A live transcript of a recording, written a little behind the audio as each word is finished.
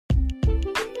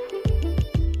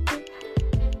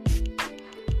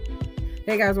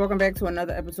Hey guys, welcome back to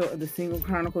another episode of the Single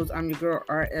Chronicles. I'm your girl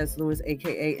R.S. Lewis,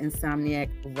 aka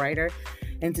Insomniac Writer,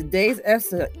 and today's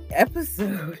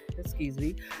episode, excuse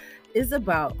me, is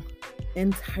about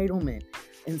entitlement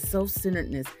and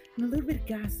self-centeredness and a little bit of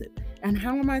gossip. And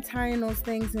how am I tying those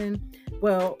things in?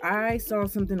 Well, I saw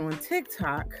something on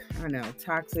TikTok, I know,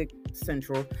 Toxic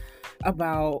Central,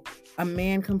 about a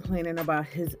man complaining about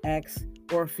his ex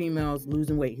or females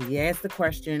losing weight. He asked the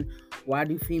question, why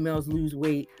do females lose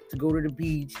weight to go to the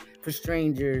beach for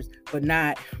strangers, but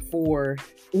not for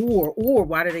or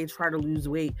why do they try to lose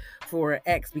weight for an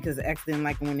ex because the ex didn't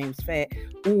like them when they was fat?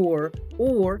 Or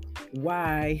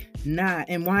why not?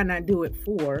 And why not do it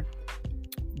for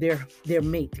their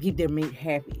mate, to keep their mate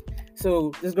happy?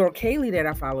 So this girl Kaylee that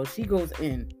I follow, she goes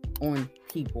in on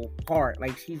people hard.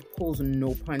 Like she pulls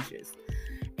no punches.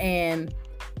 And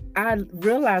I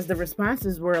realized the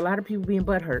responses were a lot of people being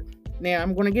butthurt. Now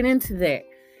I'm going to get into that.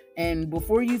 And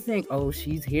before you think, oh,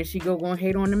 here she going to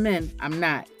hate on the men, I'm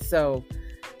not. So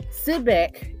sit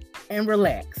back and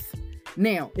relax.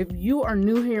 Now, if you are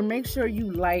new here, make sure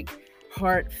you like,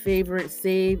 heart, favorite,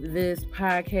 save this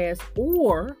podcast,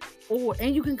 or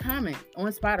and you can comment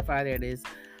on Spotify. There it is.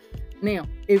 Now,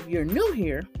 if you're new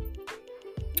here,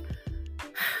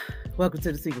 welcome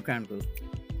to the Single Chronicles.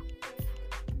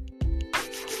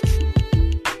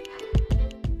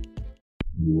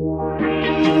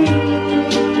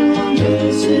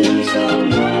 Missing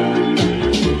someone.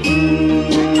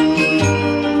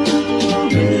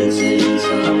 Missing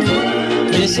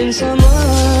someone. Missing someone.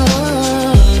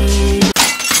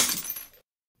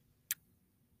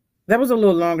 That was a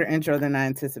little longer intro than I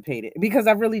anticipated because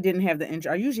I really didn't have the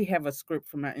intro. I usually have a script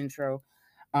for my intro,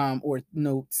 or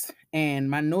notes, and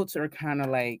my notes are kind of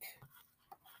like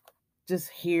just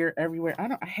here everywhere.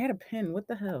 I had a pen. What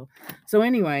the hell? So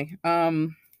anyway,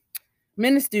 I'm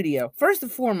in the studio. First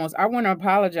and foremost, I want to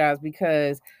apologize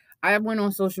because I went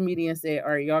on social media and said,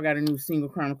 all right, y'all got a new Single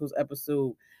Chronicles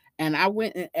episode. And I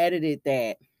went and edited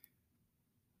that.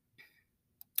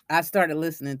 I started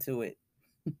listening to it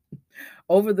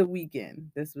over the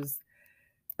weekend. This was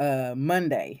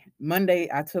Monday. Monday,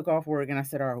 I took off work and I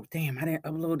said, oh, damn, I didn't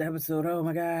upload the episode. Oh,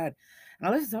 my God. And I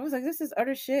listened. I was like, this is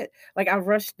utter shit. Like, I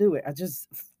rushed through it. I just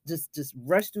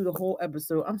rushed through the whole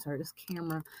episode. I'm sorry, this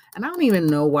camera. And I don't even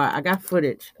know why. I got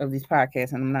footage of these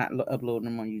podcasts and I'm not uploading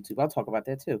them on YouTube. I'll talk about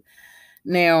that too.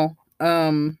 Now,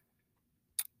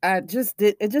 it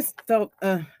just felt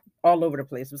all over the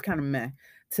place. It was kind of meh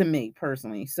to me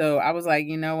personally. So I was like,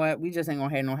 you know what? We just ain't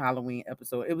gonna have no Halloween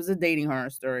episode. It was a dating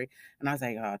horror story. And I was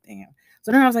like, oh, damn.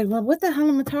 So then I was like, well, what the hell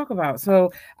am I talk about?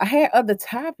 So I had other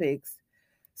topics,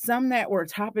 some that were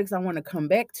topics I want to come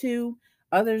back to.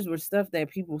 Others were stuff that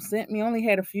people sent me. Only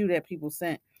had a few that people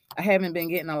sent. I haven't been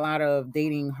getting a lot of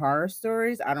dating horror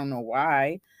stories. I don't know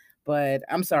why. But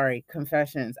I'm sorry,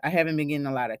 confessions. I haven't been getting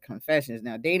a lot of confessions.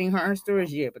 Now, dating horror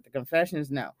stories, yeah, but the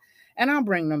confessions, no. And I'll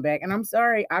bring them back. And I'm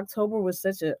sorry, October was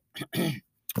such a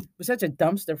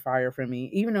dumpster fire for me.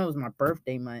 Even though it was my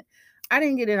birthday month, I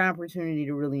didn't get an opportunity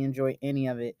to really enjoy any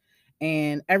of it.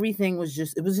 And everything was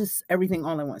just everything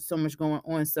all at once. So much going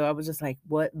on. So I was just like,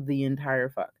 what the entire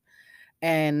fuck?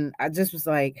 And I just was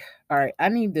like, all right, I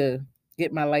need to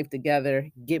get my life together,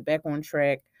 get back on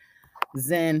track,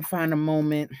 zen, find a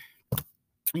moment,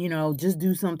 just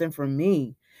do something for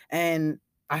me. And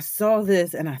I saw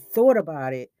this and I thought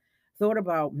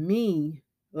about me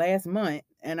last month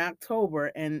in October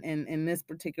and in this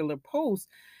particular post.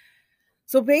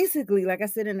 So basically, like I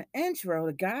said in the intro,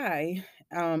 the guy,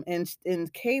 and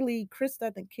Kaylee Krista,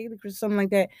 I think Kaylee Krista, something like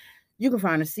that. You can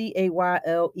find her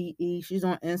Caylee. She's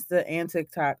on Insta and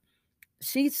TikTok.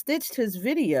 She stitched his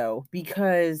video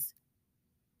because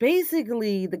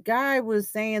basically the guy was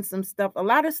saying some stuff, a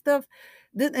lot of stuff,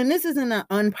 and this isn't an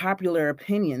unpopular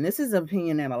opinion. This is an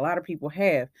opinion that a lot of people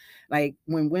have. Like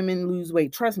when women lose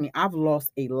weight, trust me, I've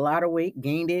lost a lot of weight,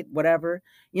 gained it, whatever.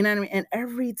 You know what I mean? And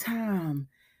every time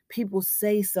people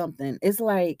say something, it's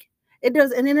like it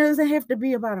does, and it doesn't have to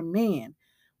be about a man.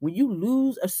 When you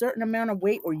lose a certain amount of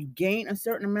weight or you gain a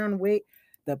certain amount of weight,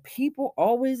 the people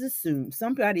always assume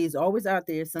somebody is always out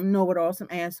there, some know-it-all, some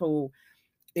asshole.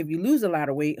 If you lose a lot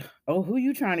of weight, oh, who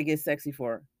you trying to get sexy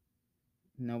for?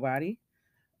 Nobody.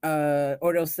 Or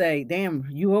they'll say, damn,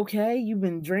 you okay? You've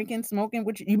been drinking, smoking,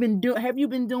 have you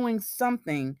been doing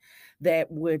something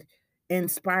that would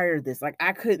inspire this? Like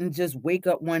I couldn't just wake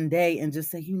up one day and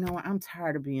just say, you know what, I'm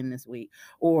tired of being this weight,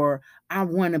 or I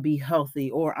want to be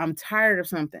healthy, or I'm tired of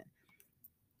something.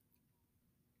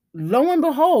 Lo and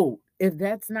behold, if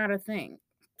that's not a thing,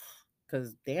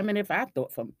 because damn it, if I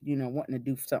thought from, wanting to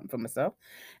do something for myself.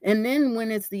 And then when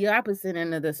it's the opposite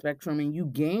end of the spectrum and you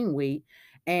gain weight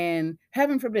And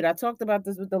heaven forbid, I talked about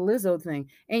this with the Lizzo thing,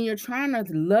 and you're trying to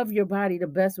love your body the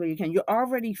best way you can. You're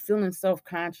already feeling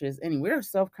self-conscious, and we're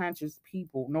self-conscious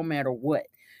people no matter what.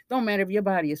 Don't matter if your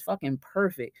body is fucking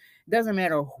perfect. Doesn't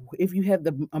matter if you have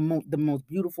the most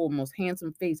beautiful, most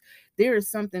handsome face. There is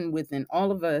something within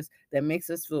all of us that makes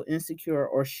us feel insecure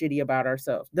or shitty about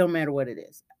ourselves. Don't matter what it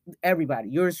is. Everybody,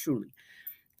 yours truly.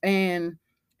 And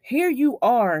here you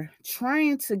are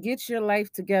trying to get your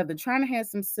life together, trying to have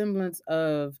some semblance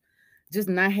of just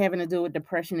not having to deal with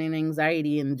depression and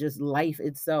anxiety and just life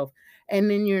itself. And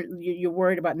then you're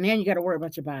worried about, now you got to worry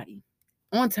about your body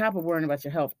on top of worrying about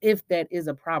your health, if that is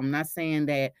a problem. Not saying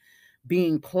that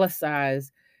being plus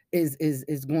size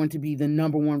is going to be the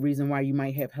number one reason why you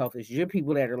might have health issues. You're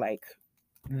people that are like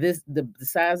this, the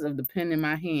size of the pen in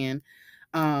my hand,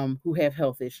 who have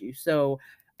health issues. So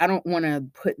I don't want to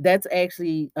put, that's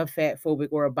actually a fat phobic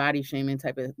or a body shaming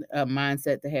type of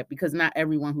mindset to have, because not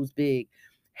everyone who's big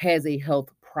has a health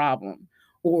problem,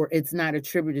 or it's not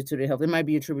attributed to their health. It might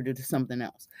be attributed to something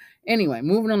else. Anyway,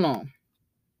 moving along.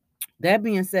 That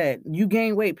being said, you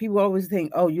gain weight. People always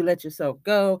think, oh, you let yourself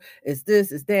go. It's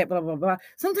this, it's that, blah, blah, blah.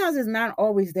 Sometimes it's not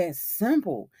always that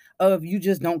simple of you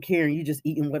just don't care and you just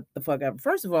eating what the fuck ever.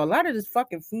 First of all, a lot of this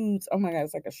fucking foods, oh my God,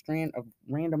 it's like a strand of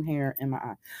random hair in my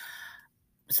eye.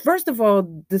 First of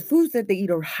all, the foods that they eat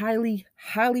are highly,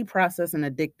 highly processed and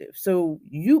addictive. So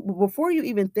you, before you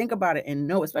even think about it and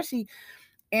know, especially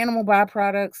animal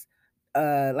byproducts,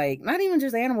 like not even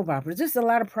just animal byproducts, just a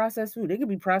lot of processed food. It could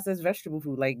be processed vegetable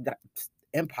food, like the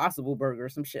Impossible Burger or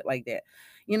some shit like that.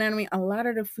 You know what I mean? A lot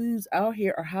of the foods out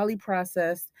here are highly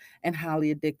processed and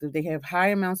highly addictive. They have high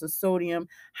amounts of sodium,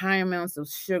 high amounts of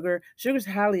sugar. Sugar's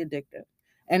highly addictive.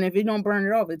 And if you don't burn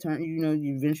it off, it turns,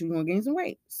 you eventually gonna gain some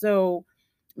weight. So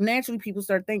naturally people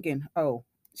start thinking, oh,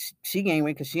 she gained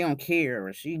weight because she don't care,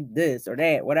 or she this or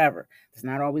that, whatever. It's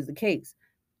not always the case.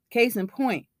 Case in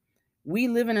point, we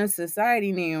live in a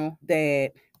society now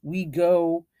that we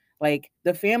go, like,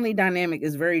 the family dynamic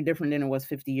is very different than it was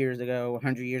 50 years ago,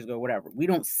 100 years ago, whatever. We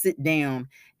don't sit down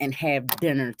and have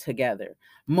dinner together.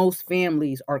 Most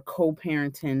families are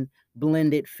co-parenting,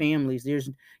 blended families. There's,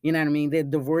 you know what I mean? The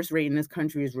divorce rate in this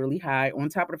country is really high. On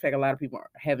top of the fact, a lot of people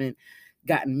haven't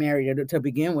gotten married to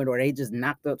begin with, or they just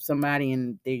knocked up somebody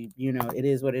and they, it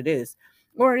is what it is.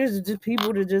 Or it is just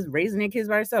people that just raising their kids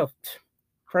by themselves,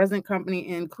 present company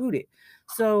included.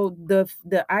 So the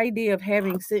idea of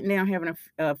sitting down having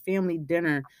a family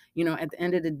dinner, at the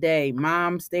end of the day,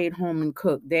 mom stayed home and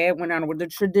cooked, dad went out with the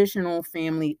traditional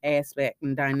family aspect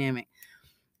and dynamic,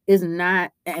 is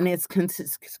not, and it's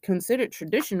considered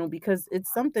traditional because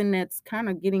it's something that's kind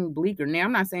of getting bleaker. Now,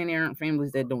 I'm not saying there aren't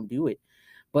families that don't do it,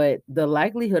 but the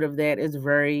likelihood of that is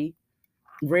very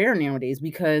rare nowadays,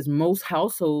 because most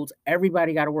households,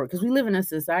 everybody got to work, because we live in a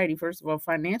society, first of all,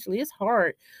 financially it's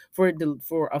hard for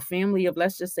a family of,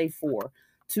 let's just say,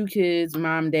 two kids,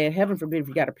 mom, dad, heaven forbid if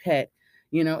you got a pet,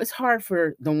 it's hard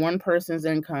for the one person's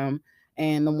income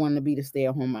and the one to be the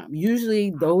stay-at-home mom. Usually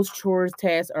those chores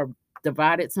tasks are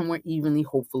divided somewhere evenly,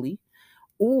 hopefully,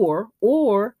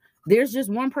 or there's just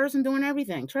one person doing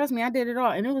everything. Trust me, I did it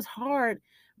all, and it was hard,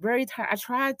 very tired. I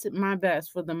tried my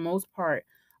best for the most part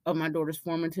of my daughter's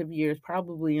formative years,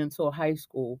 probably until high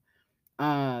school,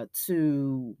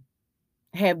 to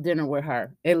have dinner with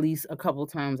her at least a couple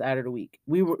times out of the week.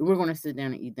 We're going to sit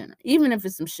down and eat dinner, even if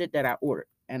it's some shit that I ordered,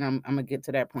 and I'm gonna get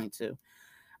to that point too,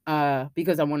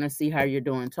 because I want to see how you're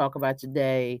doing, talk about your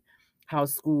day,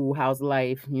 how's school, how's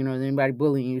life, is anybody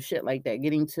bullying you, shit like that,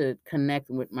 getting to connect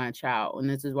with my child. And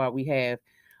this is why we have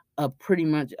a pretty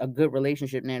much a good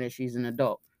relationship now that she's an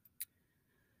adult.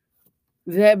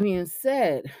 That being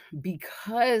said,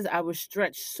 because I was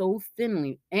stretched so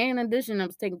thinly, and in addition, I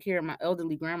was taking care of my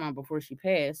elderly grandma before she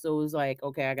passed. So it was like,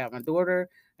 okay, I got my daughter,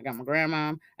 I got my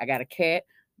grandma, I got a cat.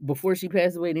 Before she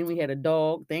passed away, then we had a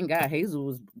dog. Thank God Hazel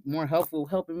was more helpful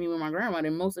helping me with my grandma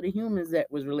than most of the humans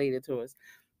that was related to us.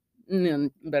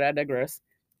 But I digress.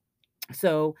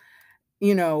 So,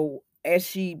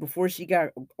 before she got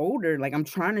older, like, I'm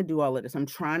trying to do all of this. I'm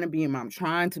trying to be a mom,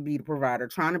 trying to be the provider,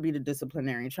 trying to be the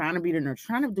disciplinarian, trying to be the nurse,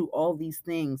 trying to do all these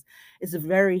things. It's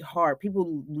very hard.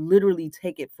 People literally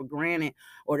take it for granted,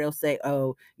 or they'll say,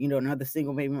 oh, another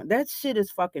single baby mom. That shit is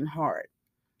fucking hard.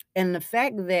 And the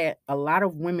fact that a lot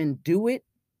of women do it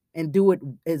and do it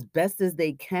as best as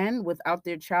they can without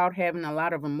their child having a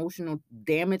lot of emotional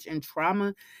damage and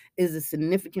trauma is a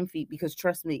significant feat, because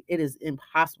trust me, it is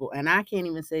impossible. And I can't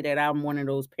even say that I'm one of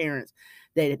those parents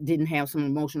that didn't have some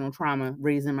emotional trauma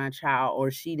raising my child, or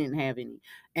she didn't have any.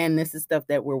 And this is stuff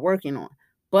that we're working on.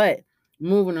 But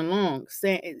moving along,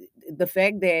 saying the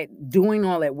fact that doing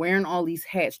all that, wearing all these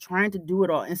hats, trying to do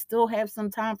it all and still have some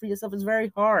time for yourself is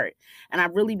very hard. And I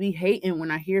really be hating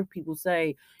when I hear people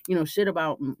say, shit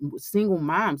about single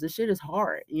moms. This shit is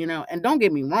hard, and don't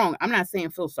get me wrong, I'm not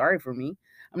saying feel sorry for me.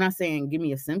 I'm not saying give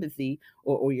me a sympathy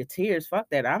or your tears. Fuck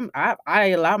that. I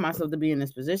allow myself to be in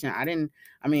this position.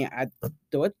 I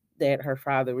thought that her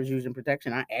father was using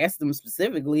protection. I asked him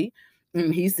specifically,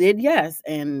 and he said yes.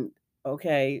 And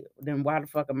okay, then why the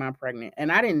fuck am I pregnant?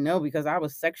 And I didn't know because I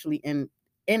was sexually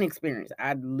inexperienced.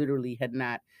 I literally had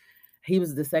not. He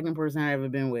was the second person I ever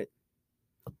been with.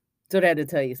 So that to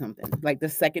tell you something. Like the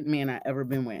second man I ever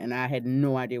been with, and I had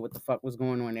no idea what the fuck was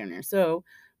going on down there. So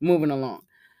moving along.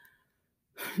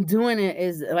 Doing it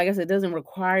is, like I said, doesn't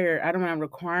require, I don't mind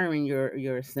requiring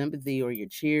your sympathy or your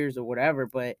cheers or whatever,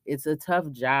 but it's a tough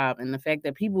job. And the fact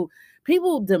that people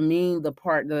demean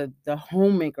the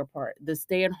homemaker part, the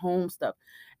stay-at-home stuff.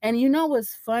 And you know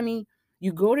what's funny?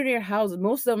 You go to their houses,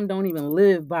 most of them don't even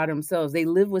live by themselves. They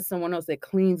live with someone else that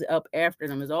cleans up after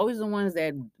them. It's always the ones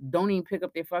that don't even pick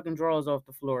up their fucking drawers off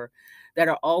the floor, that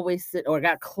are always sit or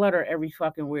got clutter every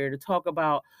fucking where to talk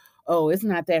about, oh, it's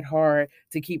not that hard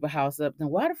to keep a house up. Then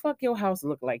why the fuck your house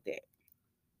look like that?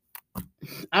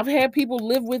 I've had people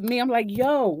live with me. I'm like,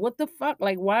 yo, what the fuck?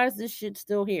 Like, why is this shit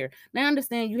still here? Now I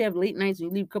understand you have late nights and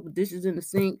you leave a couple dishes in the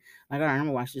sink. Like, all right, I'm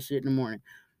gonna wash this shit in the morning.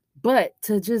 But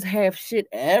to just have shit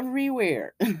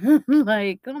everywhere,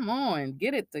 like, come on,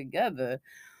 get it together.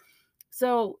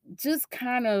 So just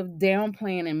kind of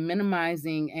downplaying and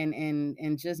minimizing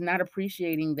and just not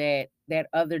appreciating that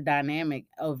other dynamic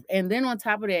of, and then on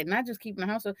top of that, not just keeping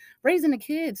the house up, raising the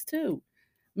kids too,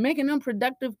 making them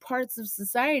productive parts of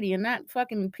society and not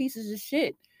fucking pieces of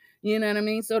shit. You know what I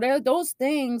mean? So those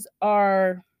things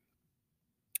are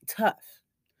tough.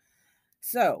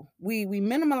 So we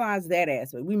minimalize that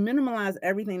aspect. We minimalize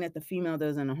everything that the female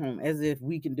does in the home as if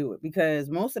we can do it. Because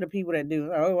most of the people that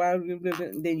do, oh, well,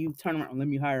 then you turn around, let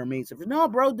me hire a maid. So, no,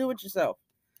 bro, do it yourself.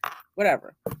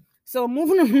 Whatever. So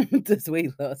moving on with this weight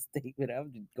loss statement,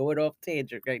 I'm just going off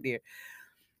tangent right there.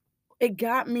 It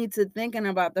got me to thinking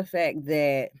about the fact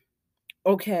that,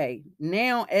 okay,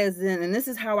 now and this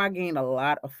is how I gained a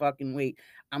lot of fucking weight.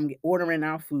 I'm ordering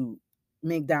out food.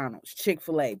 McDonald's,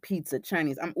 Chick-fil-A, pizza,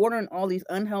 Chinese. I'm ordering all these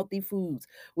unhealthy foods,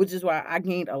 which is why I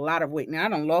gained a lot of weight. Now I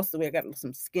done lost the weight. I got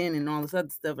some skin and all this other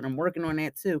stuff, and I'm working on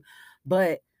that too.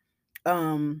 But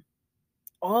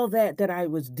all that I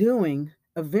was doing,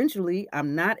 eventually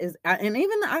I'm not and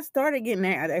even I started getting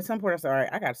that at some point. I said, all right,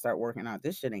 I gotta start working out.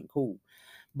 This shit ain't cool.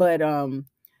 But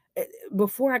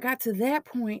before I got to that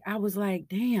point, I was like,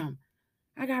 damn,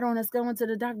 I got on this going to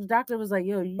the doctor. The doctor was like,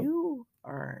 yo, you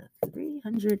are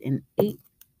 308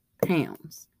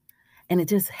 pounds. And it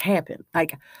just happened.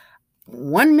 Like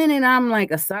 1 minute I'm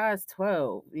like a size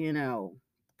 12,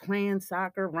 playing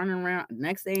soccer, running around.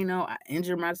 Next thing you know, I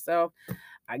injure myself.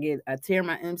 I tear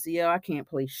my MCL. I can't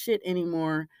play shit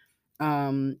anymore.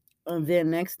 And then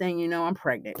next thing you know, I'm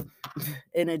pregnant.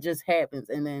 And it just happens.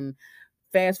 And then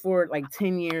fast forward like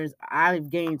 10 years, I've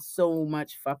gained so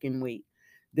much fucking weight.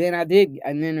 Then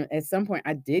at some point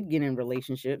I did get in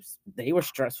relationships. They were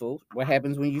stressful. What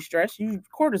happens when you stress? You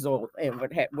cortisol. And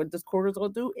what does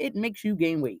cortisol do? It makes you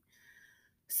gain weight.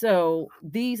 So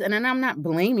and then I'm not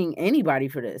blaming anybody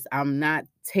for this. I'm not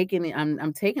taking it.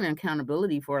 I'm taking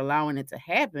accountability for allowing it to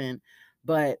happen.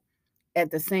 But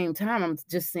at the same time, I'm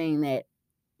just saying that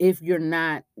if you're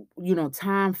not,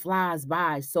 time flies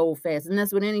by so fast. And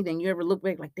that's with anything. You ever look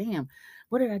back like, damn,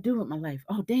 what did I do with my life?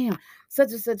 Oh, damn, such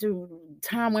and such a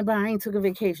time went by. I ain't took a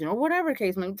vacation or whatever the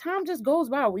case. Time just goes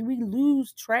by. We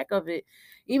lose track of it.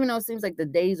 Even though it seems like the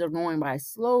days are going by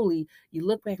slowly, you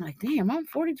look back like, damn, I'm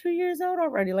 42 years old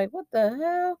already. Like, what the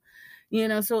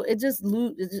hell? So it just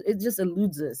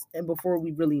eludes us. And before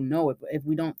we really know it, but if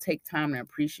we don't take time to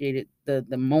appreciate it,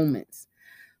 the moments.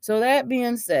 So that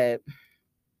being said,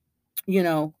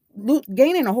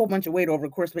 gaining a whole bunch of weight over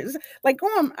the course of it. It's like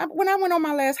when I went on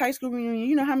my last high school reunion,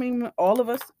 you know how many, a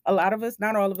lot of us,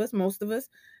 not all of us, most of us,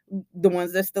 the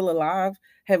ones that's still alive,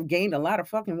 have gained a lot of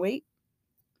fucking weight.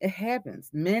 It happens,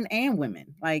 men and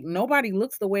women. Like nobody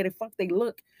looks the way the fuck they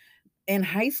look in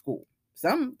high school.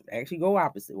 Some actually go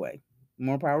opposite way.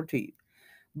 More power to you.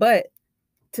 But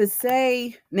to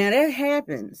say now that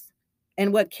happens.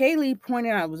 And what Kaylee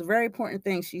pointed out was a very important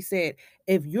thing. She said,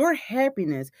 if your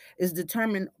happiness is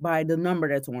determined by the number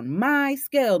that's on my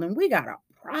scale, then we got a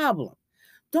problem.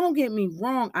 Don't get me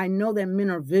wrong. I know that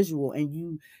men are visual and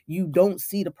you don't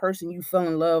see the person you fell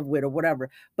in love with or whatever.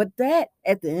 But that,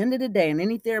 at the end of the day, and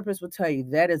any therapist will tell you,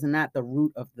 that is not the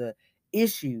root of the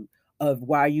issue of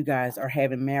why you guys are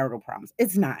having marital problems.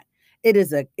 It's not.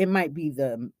 it might be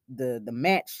the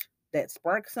match that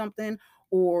sparks something,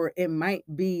 or it might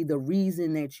be the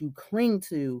reason that you cling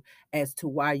to as to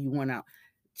why you went out.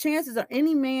 Chances are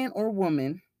any man or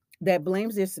woman that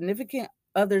blames their significant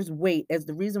other's weight as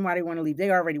the reason why they want to leave,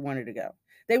 they already wanted to go.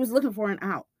 They was looking for an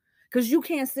out. Because you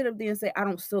can't sit up there and say, I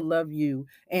don't still love you.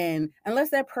 And unless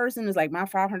that person is like my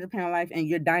 500-pound life and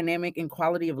your dynamic and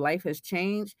quality of life has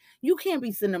changed, you can't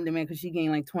be sitting up there, man, because she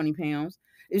gained like 20 pounds.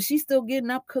 Is she still getting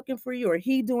up cooking for you, or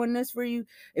he doing this for you?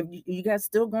 If you guys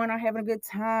still going out having a good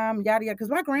time, yada yada. Because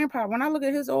my grandpa, when I look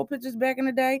at his old pictures back in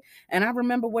the day, and I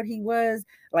remember what he was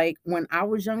like when I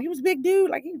was young, he was a big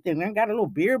dude. Like he got a little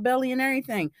beer belly and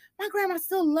everything. My grandma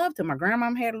still loved him. My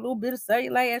grandma had a little bit of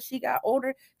cellulite as she got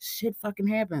older. Shit fucking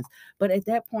happens. But at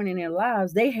that point in their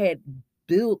lives, they had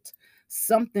built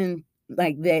something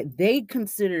like that they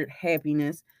considered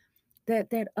happiness,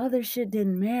 that other shit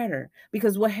didn't matter,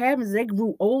 because what happens is they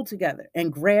grew old together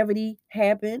and gravity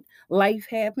happened, life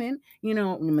happened,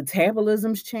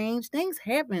 metabolisms change, things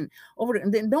happen over the,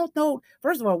 and then don't know.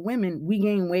 First of all, women, we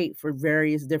gain weight for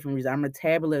various different reasons. Our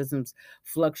metabolisms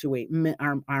fluctuate,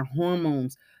 our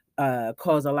hormones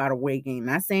cause a lot of weight gain.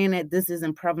 Not saying that this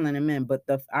isn't prevalent in men, but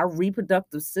our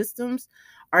reproductive systems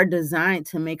are designed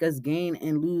to make us gain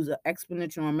and lose an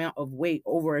exponential amount of weight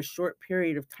over a short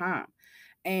period of time.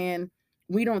 And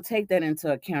we don't take that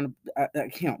into account.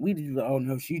 We do, oh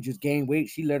no, she just gained weight.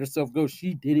 She let herself go.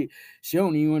 She did it. She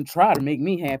don't even try to make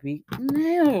me happy.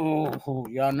 No,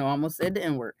 y'all know I almost said the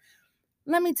N word.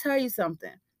 Let me tell you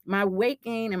something. My weight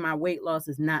gain and my weight loss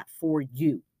is not for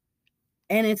you.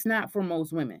 And it's not for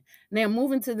most women. Now,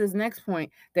 moving to this next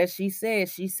point that she said,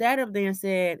 she sat up there and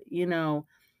said,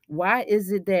 why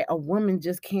is it that a woman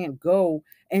just can't go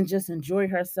and just enjoy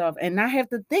herself and not have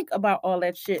to think about all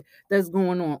that shit that's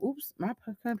going on? Oops, my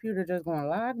computer just going to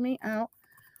log me out.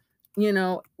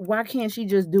 Why can't she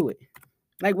just do it?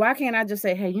 Like, why can't I just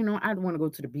say, hey, I want to go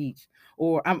to the beach,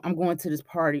 or I'm going to this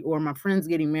party, or my friend's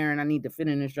getting married and I need to fit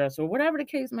in this dress, or whatever the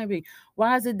case may be?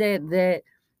 Why is it that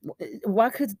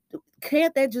why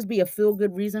can't that just be a feel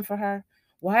good reason for her?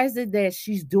 Why is it that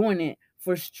she's doing it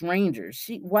for strangers?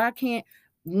 Why can't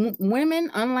women,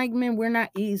 unlike men, we're not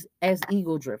as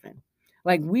ego driven.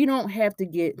 Like, we don't have to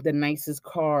get the nicest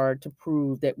car to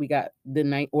prove that we got the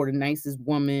nicest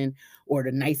woman or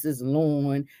the nicest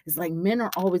lawn. It's like men are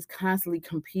always constantly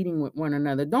competing with one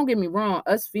another. Don't get me wrong,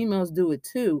 us females do it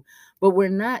too, but we're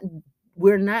not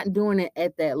doing it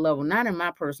at that level. Not in my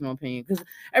personal opinion. Because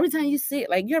every time you see it,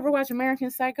 like, you ever watch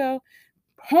American Psycho?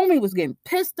 Homie was getting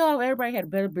pissed off. Everybody had a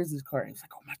better business card. He was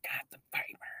like, oh my God, the fiber.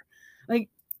 Like,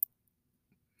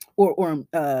 or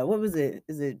what was it?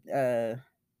 Is it the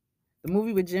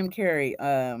movie with Jim Carrey?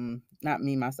 Not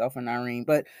Me, Myself, and Irene,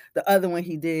 but the other one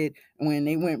he did when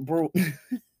they went broke.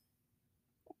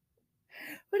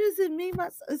 What is it?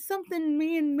 Something,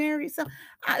 me and Mary. So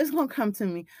it's gonna come to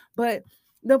me. But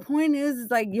the point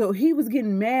is like, yo, he was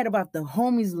getting mad about the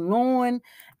homie's loan,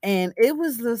 and it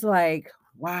was just like,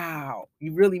 wow,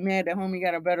 you really mad that homie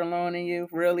got a better loan than you?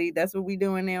 Really? That's what we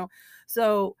doing now?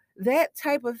 So that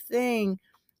type of thing,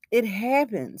 it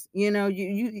happens.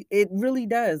 It really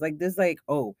does. Like this, like,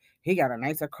 oh, he got a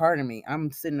nicer car than me.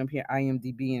 I'm sitting up here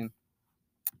IMDb and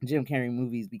Jim Carrey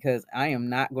movies because I am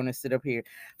not going to sit up here.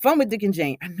 Fun with Dick and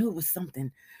Jane. I knew it was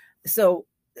something. So,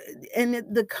 and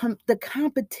the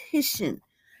competition.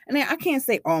 And I can't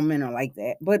say all men are like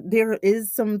that, but there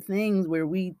is some things where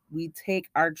we take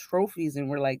our trophies and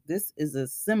we're like, this is a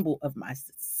symbol of my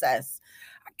success.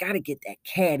 I got to get that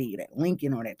caddy, that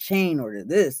Lincoln, or that chain, or the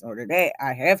this, or the that.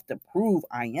 I have to prove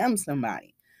I am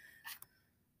somebody.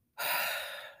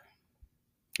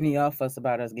 And y'all fuss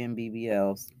about us getting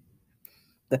BBLs.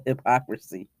 The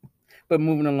hypocrisy. But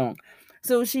moving along.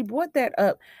 So she brought that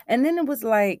up. And then it was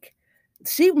like,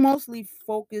 she mostly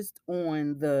focused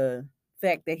on the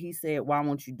fact that he said, why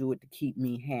won't you do it to keep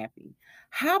me happy?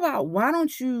 How about, why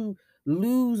don't you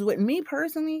lose weight? Me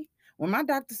personally, when my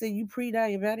doctor said you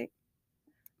pre-diabetic,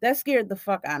 that scared the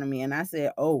fuck out of me. And I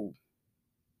said, oh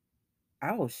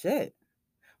shit.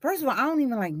 First of all, I don't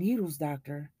even like needles,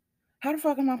 doctor. How the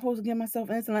fuck am I supposed to give myself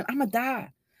insulin? I'm gonna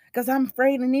die because I'm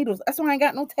afraid of needles. That's why I ain't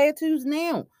got no tattoos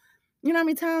now. You know how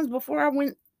many times before I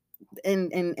went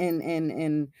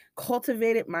and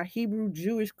cultivated my Hebrew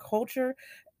Jewish culture,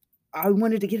 I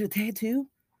wanted to get a tattoo?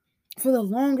 For the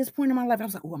longest point in my life, I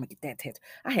was like, oh, I'm gonna get that tattoo.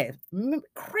 I had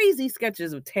crazy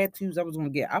sketches of tattoos I was gonna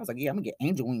get. I was like, yeah, I'm gonna get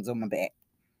angel wings on my back.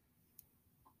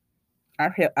 I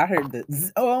heard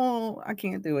the, oh, I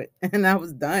can't do it. And I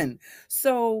was done.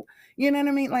 So, you know what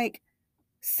I mean? Like,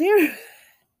 seriously.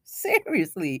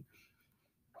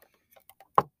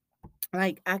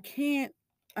 Like, I can't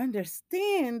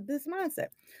understand this mindset.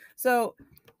 So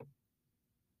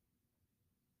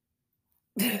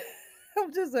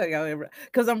I'm just like,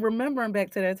 because I'm remembering back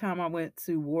to that time I went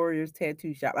to Warriors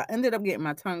Tattoo Shop. I ended up getting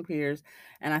my tongue pierced,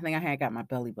 and I think I had got my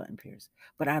belly button pierced.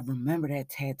 But I remember that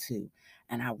tattoo,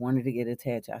 and I wanted to get a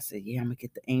tattoo. I said, "Yeah, I'm gonna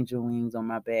get the angel wings on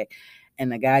my back."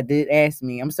 And the guy did ask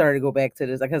me. I'm sorry to go back to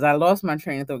this because I lost my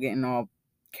train of thought getting all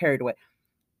carried away.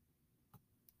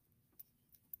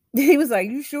 He was like,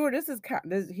 "You sure this is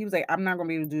this?" He was like, "I'm not gonna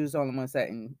be able to do this all in one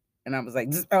setting." And I was like,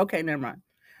 "Okay, never mind."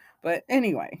 But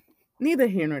anyway, neither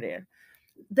here nor there.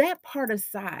 That part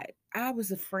aside, I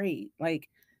was afraid. Like,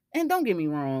 and don't get me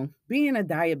wrong, being a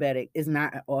diabetic is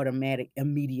not an automatic,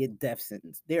 immediate death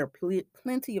sentence. There are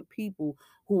plenty of people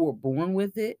who were born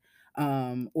with it,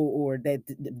 or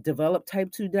that develop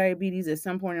type 2 diabetes at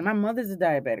some point. And my mother's a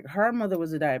diabetic. Her mother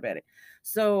was a diabetic.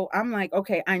 So I'm like,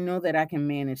 okay, I know that I can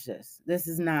manage this. This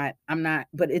is not, I'm not,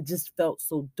 but it just felt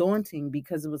so daunting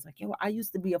because it was like, yo, I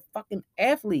used to be a fucking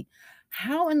athlete.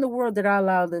 How in the world did I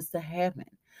allow this to happen?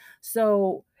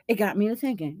 So it got me to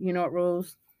thinking, you know what,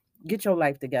 Rose, get your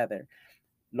life together.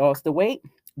 Lost the weight,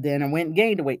 then I went and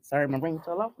gained the weight. Sorry, my ring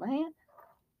fell off my hand.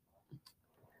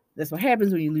 That's what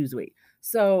happens when you lose weight.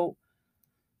 So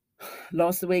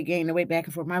lost the weight, gained the weight, back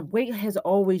and forth. My weight has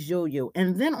always yo-yo.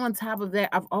 And then on top of that,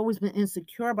 I've always been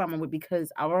insecure about my weight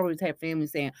because I've always had family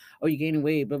saying, "Oh, you're gaining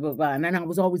weight, blah, blah, blah." And then I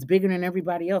was always bigger than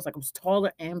everybody else. Like I was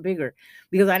taller and bigger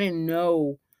because I didn't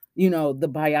know, the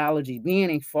biology.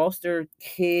 Being a foster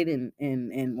kid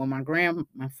and when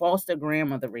my foster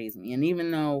grandmother raised me. And even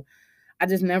though I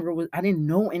didn't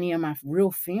know any of my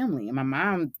real family. And my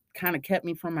mom kind of kept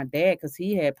me from my dad because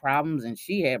he had problems and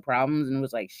she had problems and it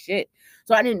was like shit.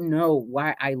 So I didn't know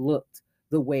why I looked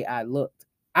the way I looked.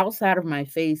 Outside of my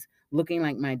face looking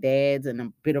like my dad's and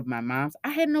a bit of my mom's, I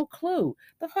had no clue.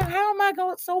 The fuck, how am I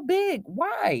going so big?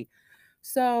 Why?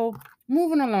 So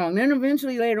moving along. Then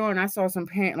eventually later on, I saw some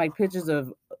like pictures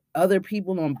of other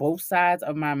people on both sides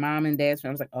of my mom and dad's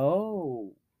family. I was like,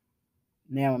 oh,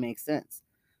 now it makes sense.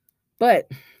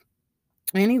 But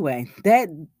anyway,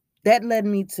 that led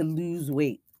me to lose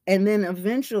weight. And then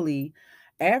eventually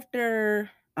after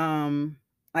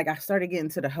like I started getting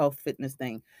to the health fitness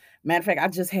thing. Matter of fact, I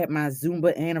just had my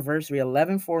Zumba anniversary,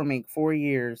 11/4 make 4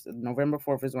 years. November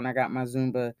 4th is when I got my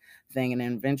Zumba thing. And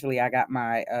then eventually I got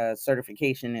my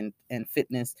certification in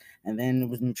fitness, and then it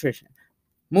was nutrition.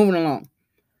 Moving along.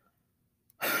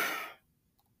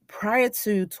 Prior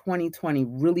to 2020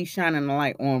 really shining a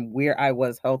light on where I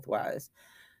was health wise,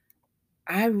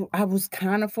 I was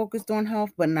kind of focused on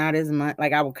health, but not as much.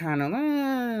 Like I would kind of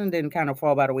then kind of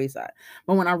fall by the wayside.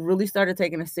 But when I really started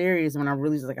taking it serious, when I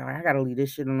really was like, "All right, I gotta leave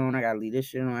this shit alone. I gotta leave this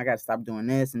shit alone. I gotta stop doing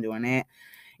this and doing that."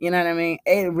 You know what I mean?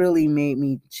 It really made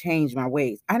me change my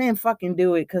ways. I didn't fucking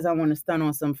do it because I want to stun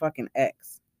on some fucking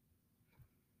ex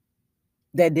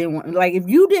that didn't want. Like, if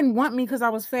you didn't want me because I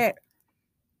was fat,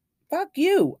 fuck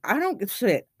you. I don't give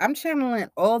shit. I'm channeling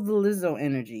all the Lizzo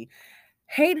energy.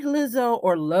 Hate Lizzo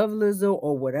or love Lizzo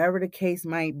or whatever the case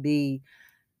might be,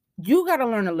 you got to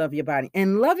learn to love your body.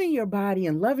 And loving your body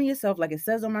and loving yourself, like it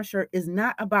says on my shirt, is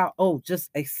not about, oh,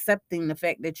 just accepting the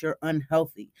fact that you're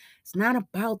unhealthy. It's not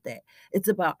about that. It's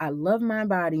about, I love my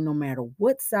body no matter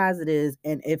what size it is.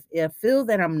 And if I feel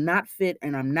that I'm not fit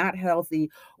and I'm not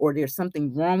healthy, or there's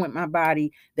something wrong with my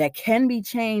body that can be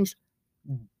changed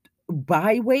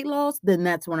by weight loss, then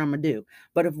that's what I'm gonna do.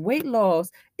 But if weight loss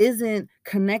isn't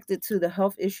connected to the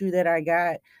health issue that I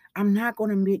got, I'm not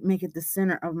gonna make it the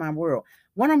center of my world.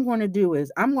 What I'm gonna do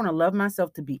is I'm gonna love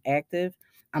myself to be active.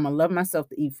 I'm gonna love myself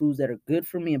to eat foods that are good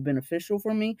for me and beneficial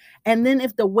for me. And then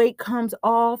if the weight comes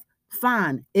off,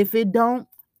 fine. If it don't,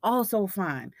 also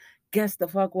fine. Guess the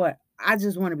fuck what? I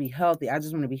just want to be healthy. I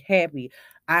just want to be happy.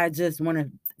 I just want to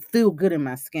feel good in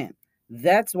my skin.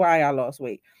 That's why I lost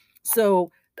weight.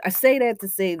 So I say that to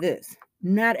say this: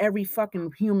 not every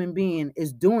fucking human being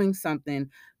is doing something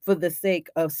for the sake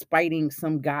of spiting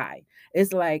some guy.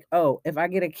 It's like, oh, if I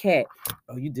get a cat,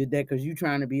 oh, you did that because you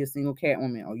trying to be a single cat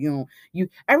woman. Or you don't, you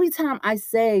every time I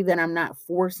say that I'm not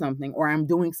for something or I'm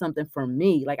doing something for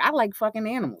me, like I like fucking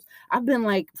animals. I've been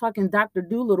like fucking Dr.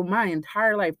 Doolittle my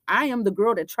entire life. I am the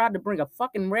girl that tried to bring a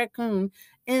fucking raccoon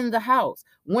in the house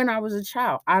when I was a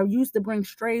child. I used to bring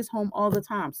strays home all the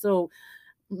time. So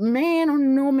man or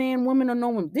no man, woman or no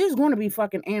woman, there's going to be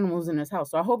fucking animals in this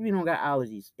house. So I hope you don't got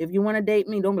allergies. If you want to date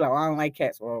me, don't be like, "Oh, I don't like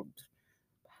cats." Well,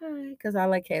 hi, because I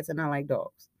like cats and I like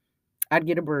dogs. I'd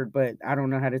get a bird, but I don't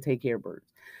know how to take care of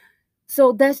birds.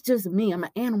 So that's just me. I'm an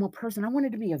animal person. I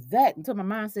wanted to be a vet until my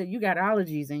mom said, "You got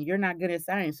allergies and you're not good at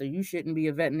science, so you shouldn't be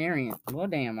a veterinarian." Well,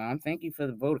 damn, mom. Thank you for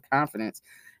the vote of confidence.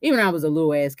 Even when I was a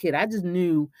little ass kid, I just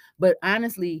knew. But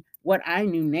honestly, what I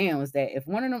knew now is that if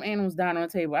one of them animals died on the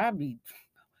table, I'd be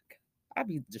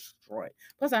destroyed.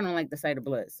 Plus, I don't like the sight of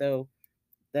blood. So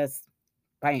that's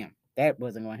bam. That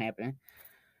wasn't gonna happen.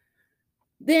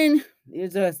 Then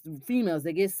there's us females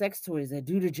that get sex toys that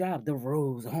do the job. The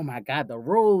Rose. Oh my God, the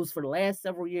Rose for the last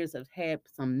several years have had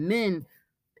some men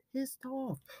pissed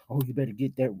off. Oh, you better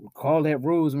get that. Call that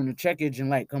Rose when the check engine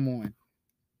light come on.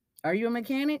 Are you a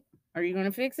mechanic? Are you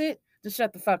gonna fix it? Just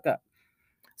shut the fuck up.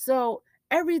 So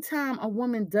every time a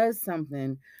woman does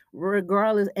something,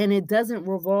 regardless, and it doesn't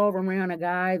revolve around a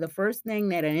guy, the first thing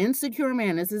that an insecure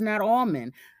man, this is not all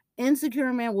men,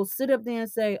 insecure man will sit up there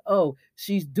and say, oh,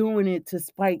 she's doing it to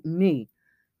spite me.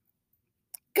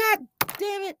 God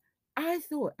damn it. I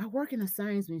work in a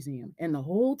science museum, and the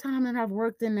whole time that I've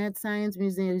worked in that science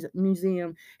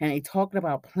museum, and they talked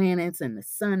about planets and the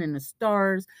sun and the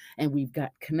stars, and we've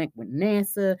got connect with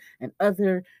NASA and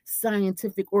other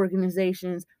scientific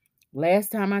organizations.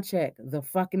 Last time I checked, the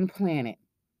fucking planet,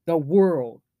 the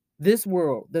world, this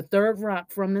world, the third rock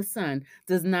from the sun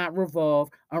does not revolve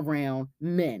around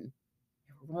men.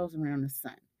 It revolves around the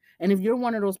sun. And if you're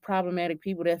one of those problematic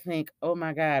people that think, oh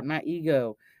my God, my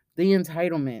ego, the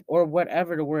entitlement, or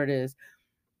whatever the word is,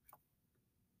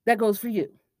 that goes for you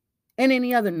and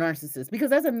any other narcissist, because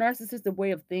that's a narcissistic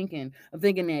way of thinking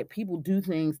that people do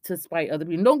things to spite other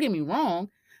people. And don't get me wrong,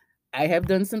 I have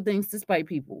done some things to spite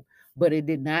people, but it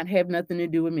did not have nothing to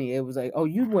do with me. It was like, oh,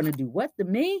 you want to do what to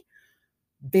me?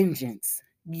 Vengeance.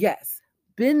 Yes.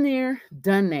 Been there,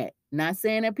 done that. Not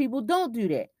saying that people don't do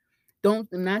that.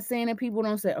 Not saying that people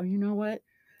don't say, oh, you know what?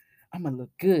 I'm gonna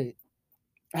look good.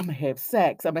 I'm gonna have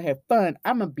sex. I'm gonna have fun.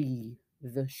 I'm gonna be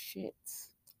the shits.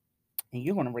 And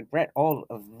you're gonna regret all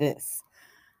of this.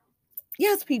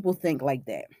 Yes, people think like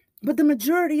that, but the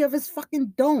majority of us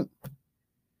fucking don't.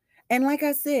 And like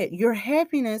I said, your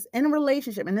happiness in a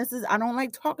relationship, and this is, I don't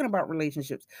like talking about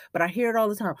relationships, but I hear it all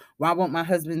the time. Why won't my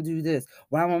husband do this?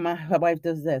 Why won't my wife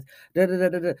does this? Da, da, da,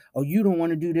 da, da. Oh, you don't want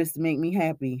to do this to make me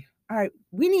happy. All right,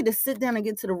 we need to sit down and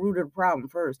get to the root of the problem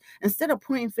first. Instead of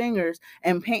pointing fingers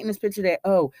and painting this picture that,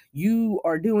 oh, you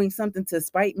are doing something to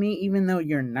spite me, even though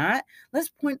you're not.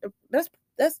 Let's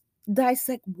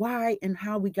dissect why and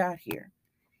how we got here.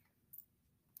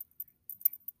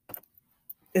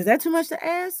 Is that too much to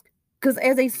ask? Because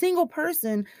as a single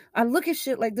person, I look at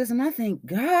shit like this and I think,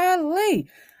 golly,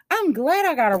 I'm glad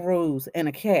I got a rose and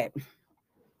a cat.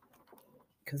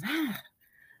 Because I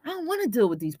don't want to deal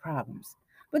with these problems.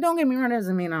 But don't get me wrong, that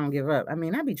doesn't mean I don't give up. I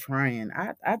mean, I be trying.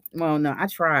 I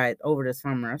tried over the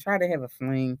summer. I tried to have a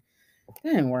fling.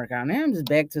 That didn't work out. Now I'm just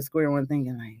back to square one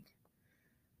thinking like,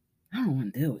 I don't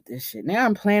want to deal with this shit. Now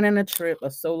I'm planning a trip,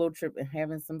 a solo trip, and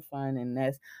having some fun. And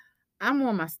I'm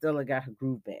on my Stella got her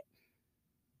groove back.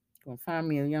 Gonna find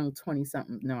me a young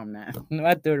 20-something. No, I'm not. No,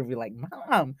 I thought it'd be like,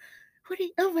 Mom,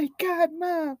 oh my God,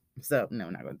 Mom. So, no,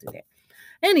 I'm not gonna do that.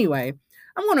 Anyway,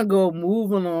 I'm gonna go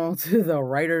move along to the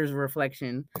writer's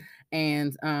reflection.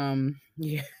 And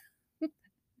yeah.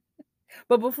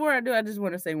 But before I do, I just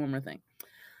want to say one more thing.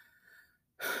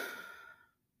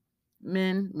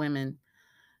 Men, women,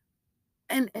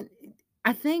 and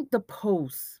I think the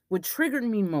post, what triggered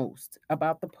me most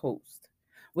about the post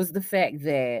was the fact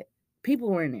that people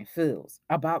were in their feels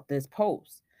about this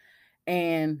post.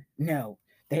 And no,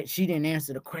 that she didn't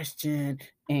answer the question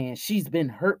and she's been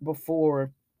hurt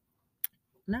before.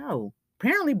 No,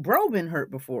 apparently bro been hurt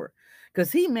before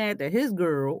because he mad that his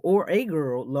girl or a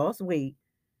girl lost weight.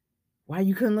 Why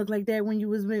you couldn't look like that when you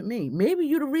was with me? Maybe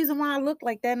you the reason why I looked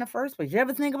like that in the first place. You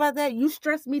ever think about that? You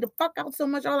stressed me the fuck out so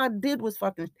much. All I did was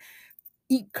fucking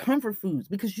eat comfort foods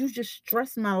because you just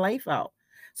stressed my life out.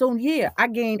 So yeah, I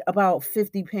gained about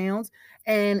 50 pounds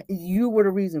and you were the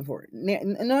reason for it.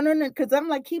 No, because I'm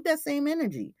like, keep that same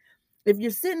energy. If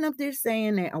you're sitting up there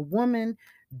saying that a woman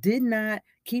did not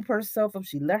keep herself up,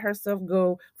 she let herself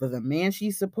go for the man she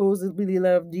supposedly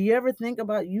loved, do you ever think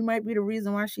about you might be the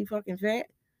reason why she fucking fat?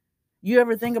 You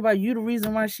ever think about you the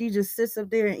reason why she just sits up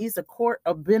there and eats a quart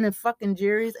of Ben and fucking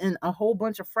Jerry's and a whole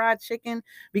bunch of fried chicken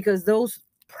because those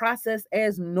processed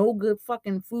as no good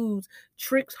fucking foods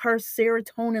tricks her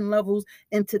serotonin levels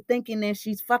into thinking that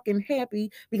she's fucking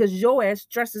happy because your ass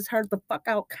stresses her the fuck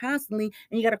out constantly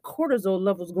and you got a cortisol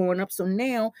levels going up. So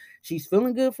now she's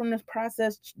feeling good from this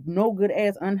processed, no good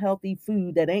ass unhealthy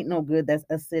food that ain't no good, that's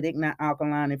acidic, not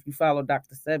alkaline if you follow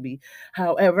Dr. Sebi.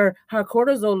 However, her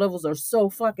cortisol levels are so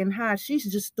fucking high,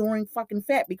 she's just storing fucking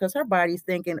fat because her body's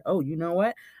thinking, oh, you know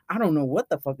what? I don't know what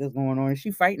the fuck is going on. Is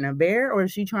she fighting a bear or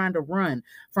is she trying to run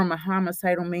from a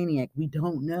homicidal maniac? We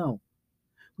don't know.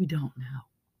 We don't know.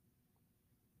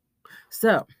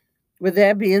 So, with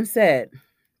that being said,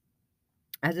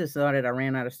 I just saw that I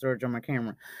ran out of storage on my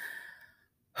camera.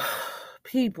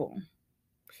 people,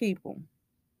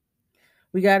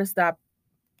 we got to stop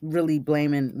really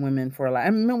blaming women for a lot. I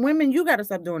mean, women, you got to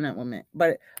stop doing that with men.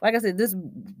 But like I said,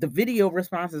 the video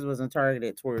responses wasn't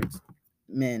targeted towards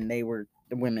men. They were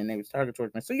the women. They was targeted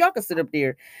towards men. So y'all can sit up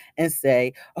there and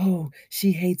say, "Oh,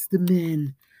 she hates the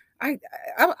men."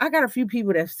 I got a few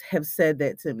people that have said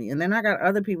that to me, and then I got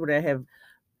other people that have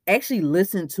actually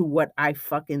listened to what I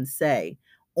fucking say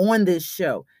on this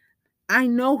show. I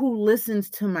know who listens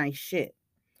to my shit.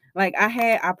 Like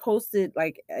I posted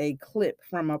like a clip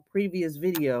from a previous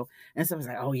video, and someone's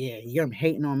like, "Oh yeah, you're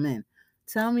hating on men."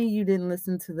 Tell me you didn't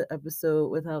listen to the episode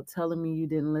without telling me you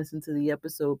didn't listen to the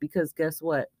episode, because guess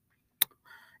what?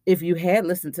 If you had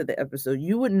listened to the episode,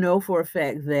 you would know for a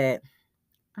fact that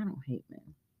I don't hate men.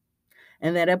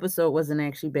 And that episode wasn't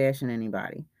actually bashing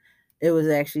anybody. It was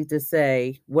actually to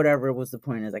say whatever was the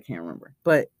point is, I can't remember.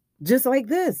 But just like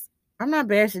this, I'm not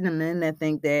bashing the men that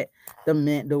think that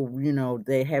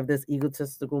they have this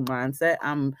egotistical mindset.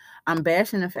 I'm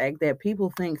bashing the fact that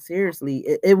people think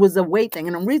seriously. It was a weight thing.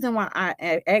 And the reason why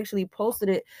I actually posted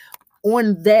it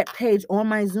on that page, on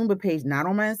my Zumba page, not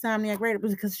on my Insomniac Radio,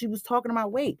 was because she was talking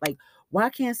about weight. Like, why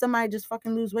can't somebody just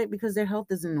fucking lose weight because their health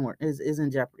is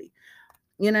in jeopardy?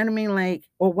 You know what I mean? Like,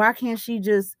 or why can't she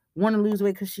just want to lose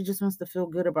weight because she just wants to feel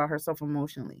good about herself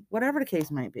emotionally? Whatever the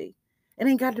case might be. It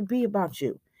ain't got to be about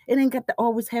you. It ain't got to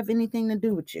always have anything to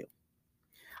do with you.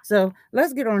 So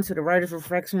let's get on to the writer's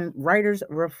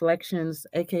reflections,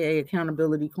 aka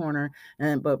accountability corner.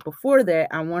 But before that,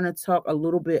 I want to talk a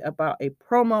little bit about a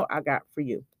promo I got for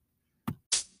you.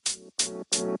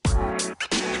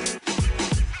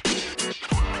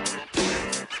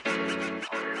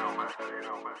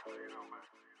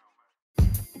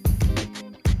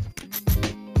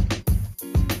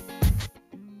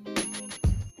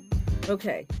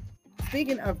 Okay,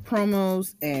 speaking of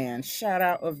promos and shout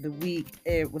out of the week,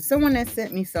 it was someone that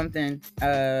sent me something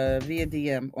via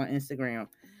DM on Instagram.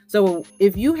 So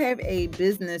if you have a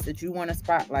business that you want to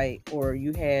spotlight, or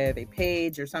you have a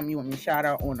page or something you want me to shout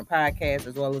out on the podcast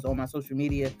as well as on my social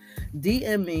media,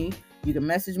 DM me. You can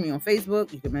message me on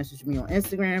Facebook. You can message me on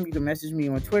Instagram. You can message me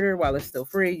on Twitter while it's still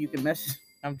free. You can message,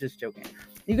 I'm just joking.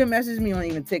 You can message me on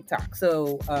even TikTok.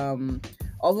 So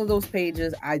all of those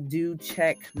pages, I do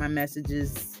check my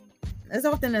messages as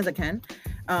often as I can.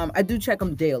 I do check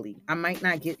them daily. I might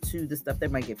not get to the stuff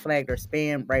that might get flagged or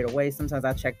spam right away. Sometimes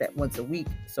I check that once a week.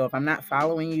 So if I'm not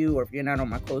following you, or if you're not on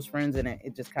my close friends and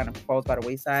it just kind of falls by the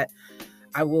wayside,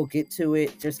 I will get to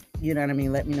it. Just, you know what I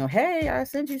mean? Let me know, hey, I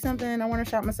sent you something. I want to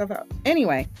shout myself out.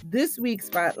 Anyway, this week's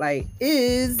spotlight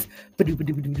is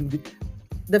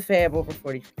the Fab Over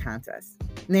 40 contest.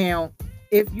 Now,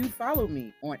 if you follow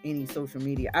me on any social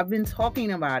media, I've been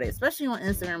talking about it, especially on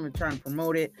Instagram. I'm trying to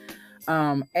promote it.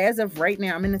 As of right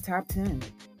now, I'm in the top 10.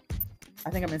 I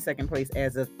think I'm in second place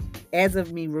as of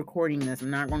me recording this. I'm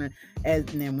not going to, and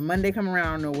then when Monday come around,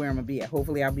 I don't know where I'm going to be at.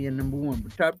 Hopefully I'll be in number 1,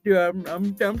 but top 2,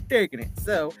 I'm taking it.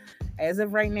 So as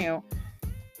of right now,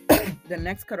 the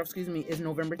next cutoff, is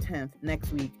November 10th,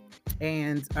 next week.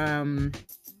 And,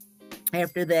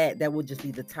 after that will just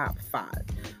be the top 5.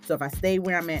 So if I stay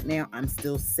where I'm at now, I'm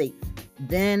still safe.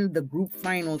 Then the group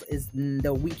finals is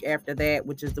the week after that,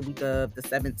 which is the week of the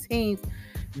 17th.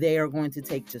 They are going to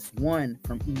take just one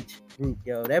from each group.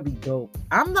 Yo, that'd be dope.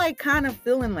 I'm like kind of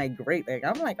feeling like great. Like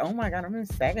I'm like, oh my God, I'm in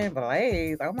second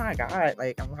place. Oh my God,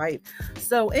 like I'm hyped.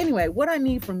 So anyway, what I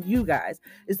need from you guys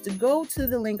is to go to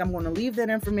the link. I'm going to leave that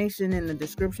information in the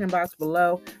description box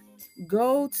below.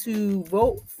 Go to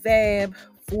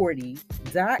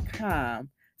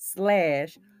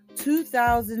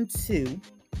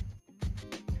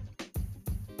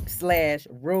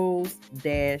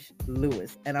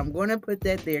And I'm going to put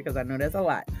that there because I know that's a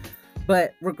lot.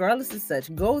 But regardless of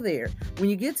such, go there. When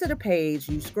you get to the page,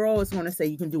 you scroll, it's going to say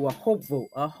you can do a hope vote.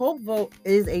 A hope vote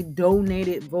is a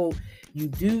donated vote. You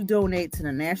do donate to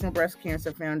the National Breast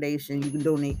Cancer Foundation. You can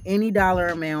donate any dollar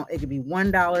amount. It could be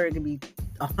 $1. It could be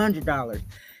 $100.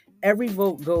 Every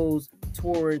vote goes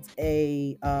towards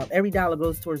every dollar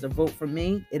goes towards a vote for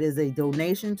me. It is a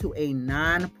donation to a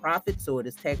non-profit, so it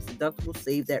is tax deductible.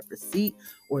 Save that receipt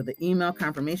or the email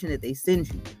confirmation that they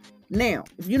send you. Now,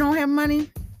 if you don't have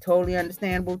money, totally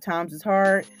understandable. Times is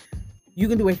hard. You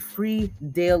can do a free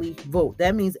daily vote.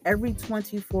 That means every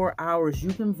 24 hours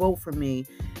you can vote for me.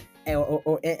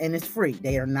 And it's free.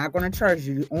 They are not going to charge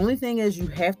you. The only thing is you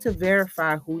have to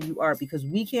verify who you are, because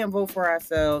we can't vote for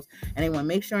ourselves, and they want to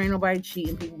make sure ain't nobody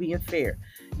cheating, people being fair.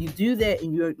 You do that,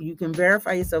 and you can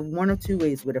verify yourself one of two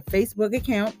ways: with a Facebook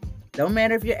account. Don't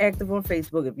matter if you're active on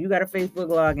Facebook. If you got a Facebook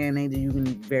login, you can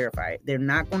verify it. They're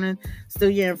not going to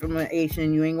steal your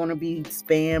information. You ain't going to be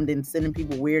spammed and sending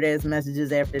people weird ass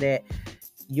messages after that.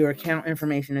 your account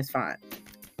information is fine.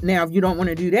 Now, if you don't want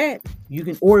to do that, you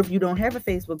can, or if you don't have a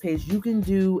Facebook page, you can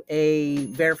do a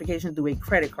verification through a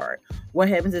credit card. What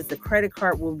happens is the credit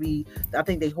card will be, I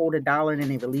think they hold $1 and then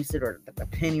they release it, or a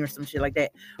penny or some shit like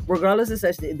that. Regardless of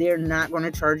such, they're not going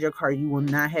to charge your card. You will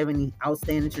not have any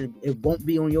outstanding. It won't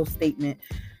be on your statement.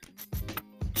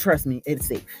 Trust me, it's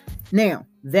safe. Now,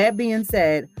 that being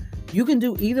said, you can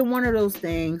do either one of those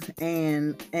things,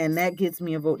 and that gets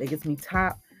me a vote. That gets me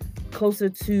closer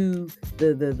to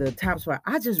the top spot.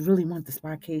 I just really want the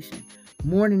Sparkation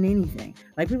more than anything.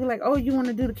 Like, people are like, oh, you want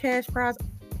to do the cash prize?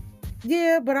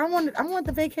 Yeah, but I want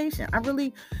the vacation. I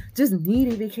really just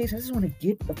need a vacation. I just want to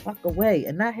get the fuck away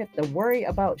and not have to worry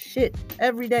about shit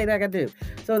every day like I do.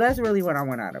 So that's really what I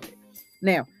want out of it.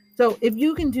 Now, so if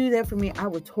you can do that for me, I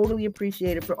would totally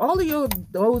appreciate it. For all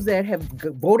of those that have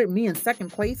voted me in second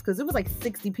place, because it was like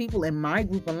 60 people in my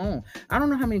group alone. I don't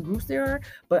know how many groups there are,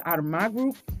 but out of my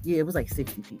group, yeah, it was like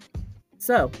 60 people.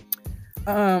 So,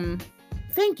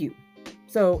 thank you.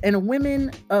 So, and the women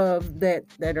that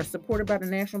are supported by the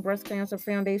National Breast Cancer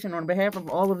Foundation, on behalf of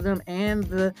all of them and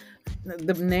the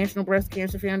National Breast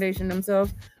Cancer Foundation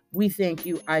themselves, we thank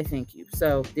you. I thank you.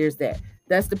 So there's that.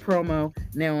 That's the promo.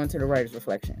 Now on to the writer's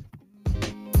reflection.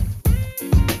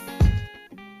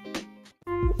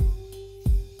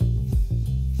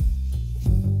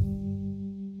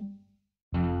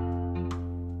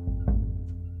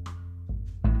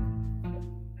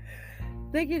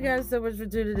 Thank you guys so much for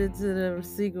tuning into the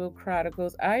Sequel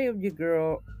Chronicles. I am your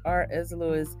girl, R.S.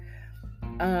 Lewis.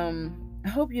 I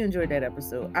hope you enjoyed that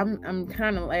episode. I'm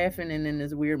kind of laughing and in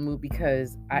this weird mood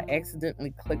because I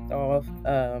accidentally clicked off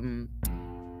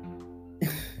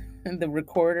the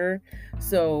recorder.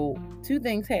 So 2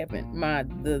 things happened.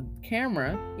 The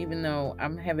camera, even though I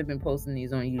haven't been posting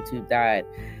these on YouTube, died.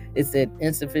 It said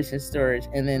insufficient storage.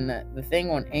 And then the thing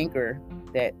on Anchor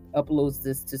that uploads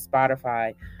this to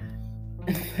Spotify,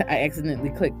 I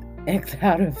accidentally clicked X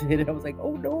out of it. I was like,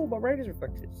 oh no, my writer's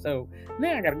reflection. So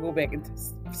now I gotta go back and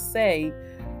say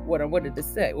what I wanted to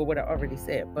say, or what I already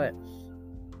said. But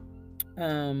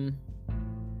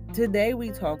today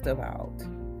we talked about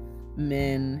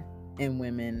men and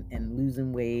women and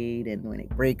losing weight and when they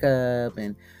break up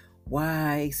and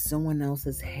why someone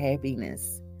else's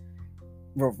happiness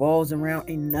revolves around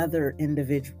another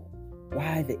individual.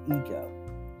 Why the ego?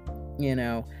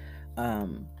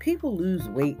 People lose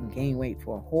weight and gain weight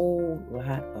for a whole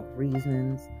lot of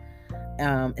reasons.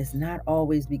 It's not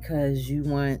always because you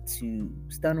want to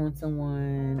stun on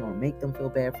someone or make them feel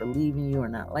bad for leaving you or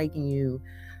not liking you.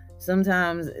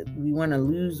 Sometimes we want to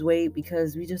lose weight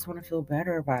because we just want to feel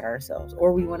better about ourselves,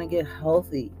 or we want to get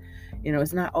healthy.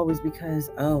 It's not always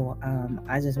because,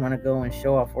 I just want to go and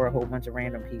show off for a whole bunch of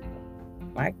random people.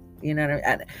 Like, what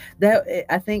I mean?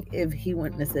 I think if he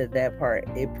wouldn't have said that part,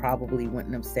 it probably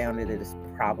wouldn't have sounded as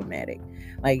problematic.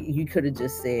 Like, you could have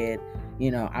just said,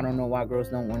 I don't know why girls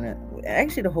don't want to.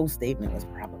 Actually, the whole statement was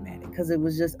problematic because it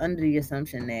was just under the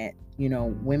assumption that,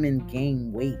 women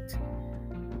gain weight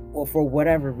or for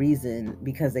whatever reason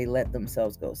because they let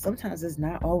themselves go. Sometimes it's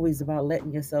not always about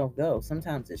letting yourself go.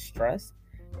 Sometimes it's stress,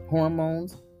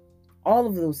 hormones. All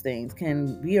of those things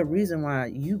can be a reason why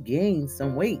you gain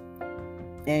some weight.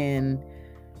 And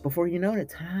before you know it,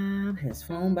 time has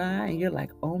flown by and you're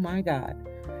like, oh my God.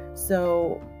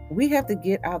 So we have to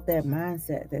get out that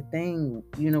mindset, that thing,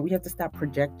 we have to stop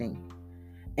projecting.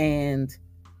 And,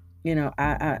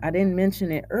 I didn't mention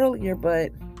it earlier,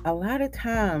 but a lot of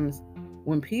times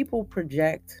when people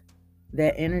project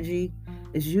that energy,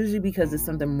 it's usually because it's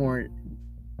something more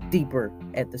deeper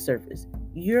at the surface.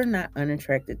 You're not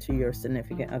unattracted to your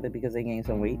significant other because they gain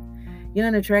some weight. You're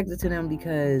unattracted to them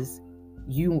because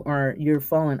you're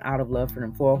falling out of love for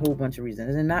them for a whole bunch of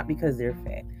reasons. And not because they're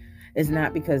fat. It's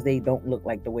not because they don't look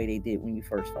like the way they did when you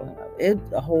first fell in love.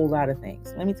 It's a whole lot of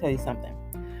things. Let me tell you something.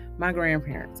 My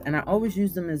grandparents, and I always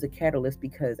use them as a catalyst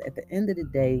because at the end of the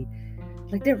day,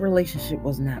 like, their relationship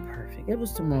was not perfect. It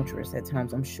was tumultuous at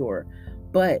times, I'm sure.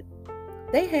 But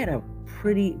they had a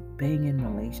pretty banging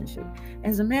relationship.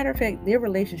 As a matter of fact, their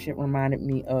relationship reminded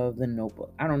me of The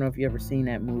Notebook. I don't know if you ever seen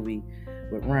that movie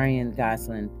with Ryan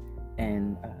Gosling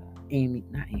and Amy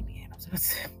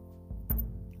Adams.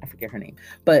 I forget her name.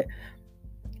 But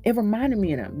it reminded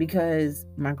me of them because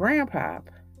my grandpa,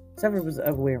 several was the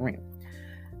other way around.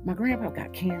 My grandpa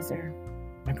got cancer.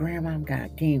 My grandma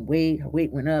gained weight. Her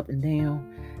weight went up and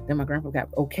down. Then my grandpa got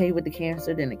okay with the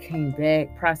cancer. Then it came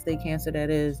back, prostate cancer, that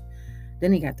is.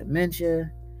 Then he got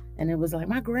dementia. And it was like,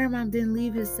 my grandma didn't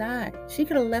leave his side. She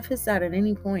could have left his side at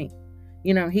any point.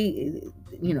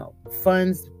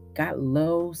 Funds got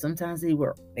low. Sometimes they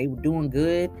were doing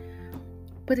good.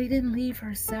 But he didn't leave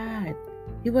her side.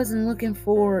 He wasn't looking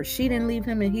for, she didn't leave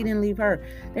him and he didn't leave her.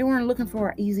 They weren't looking for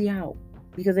an easy out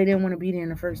because they didn't want to be there in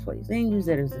the first place. They didn't use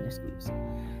that as an excuse.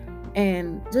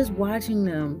 And just watching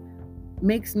them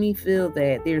makes me feel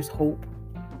that there's hope,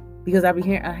 because I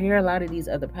hear a lot of these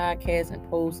other podcasts and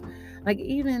posts, like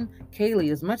even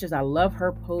Kaylee, as much as I love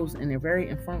her posts and they're very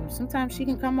informative, sometimes she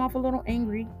can come off a little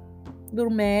angry, a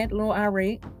little mad, a little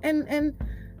irate, and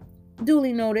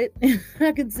duly noted.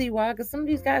 I can see why, because some of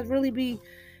these guys really be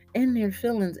in their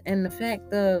feelings, and the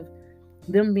fact of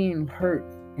them being hurt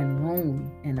and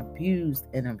lonely and abused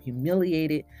and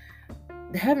humiliated,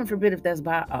 heaven forbid if that's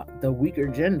by the weaker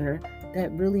gender,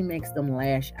 that really makes them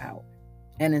lash out.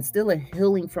 And instead of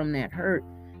healing from that hurt,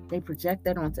 they project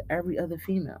that onto every other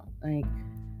female. Like,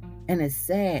 and it's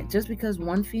sad. Just because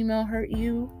one female hurt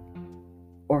you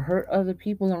or hurt other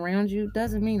people around you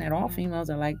doesn't mean that all females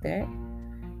are like that.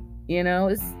 You know,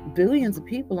 it's billions of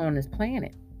people on this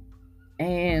planet,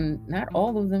 and not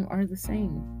all of them are the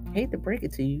same. Hate to break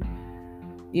it to you.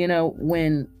 You know,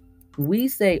 when we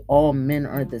say all men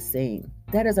are the same,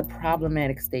 that is a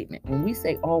problematic statement. When we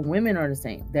say all women are the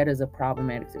same, that is a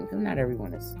problematic statement, because not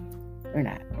everyone is. They're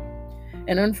not.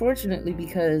 And unfortunately,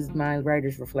 because my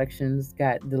writer's reflections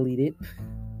got deleted,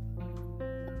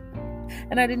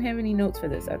 and I didn't have any notes for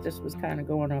this, I just was kind of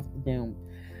going off the dome.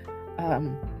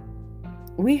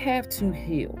 We have to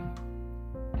heal.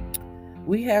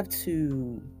 We have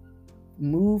to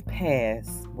move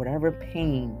past whatever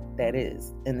pain that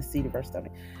is in the seat of our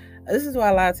stomach. This is why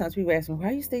a lot of times people ask me,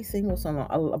 why you stay single so long?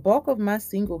 A bulk of my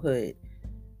singlehood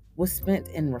was spent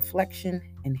in reflection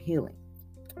and healing,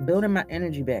 building my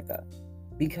energy back up,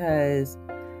 because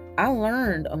I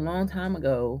learned a long time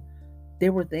ago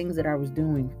there were things that I was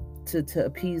doing to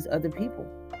appease other people,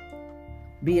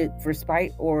 be it for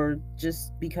spite or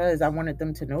just because I wanted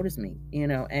them to notice me, you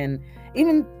know. And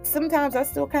even sometimes I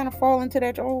still kind of fall into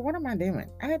that, oh, what am I doing?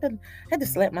 I had to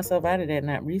slap myself out of that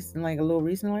not recently, like a little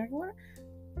recently, like, what?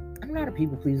 I'm not a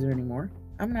people pleaser anymore.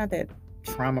 I'm not that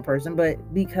trauma person,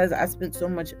 but because I spent so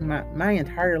much my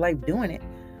entire life doing it,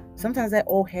 sometimes that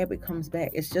old habit comes back.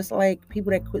 It's just like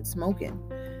people that quit smoking.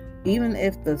 Even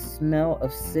if the smell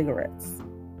of cigarettes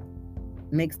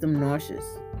makes them nauseous,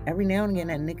 every now and again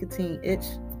that nicotine itch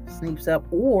sneaks up,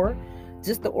 or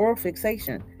just the oral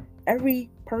fixation. Every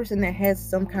person that has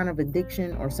some kind of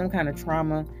addiction or some kind of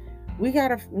trauma, we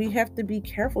have to be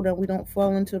careful that we don't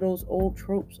fall into those old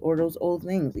tropes or those old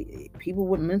things. People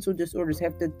with mental disorders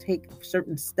have to take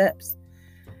certain steps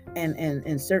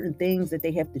and certain things that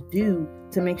they have to do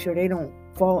to make sure they don't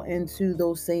fall into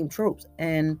those same tropes.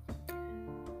 And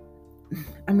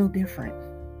I'm no different.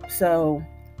 So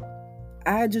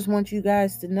I just want you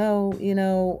guys to know, you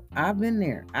know, I've been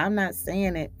there. I'm not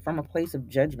saying it from a place of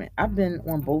judgment. I've been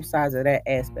on both sides of that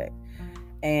aspect.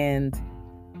 And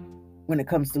when it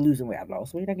comes to losing weight, I've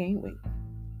lost weight, I gained weight.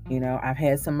 You know, I've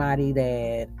had somebody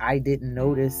that I didn't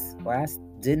notice, or I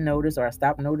didn't notice, or I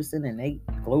stopped noticing, and they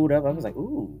glowed up. I was like,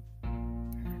 ooh.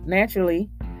 Naturally,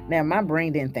 now my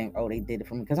brain didn't think, oh, they did it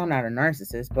for me, because I'm not a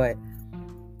narcissist, but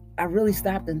I really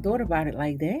stopped and thought about it,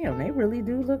 like, damn, they really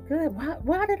do look good. Why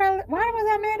was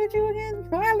I mad at you again?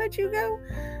 Why I let you go?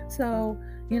 So,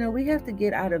 you know, we have to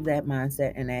get out of that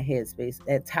mindset and that headspace,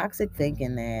 that toxic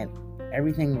thinking that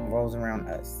everything revolves around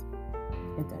us.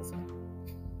 It doesn't.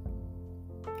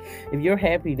 If your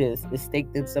happiness is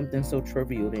staked in something so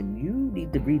trivial, then you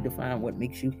need to redefine what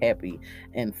makes you happy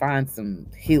and find some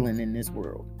healing in this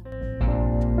world.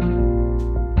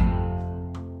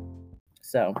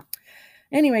 So,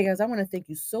 anyway, guys, I want to thank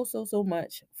you so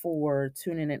much for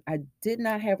tuning in. I did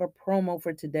not have a promo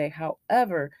for today.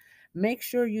 However, make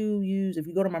sure you use, if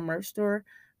you go to my merch store,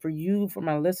 for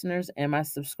my listeners and my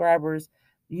subscribers,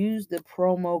 use the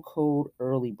promo code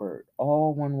EARLYBIRD,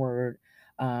 all one word.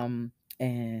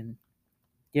 And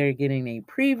you're getting a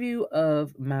preview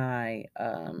of my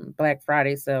Black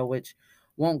Friday sale, which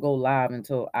won't go live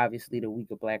until obviously the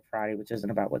week of Black Friday, which is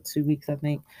in about 2 weeks, I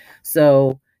think.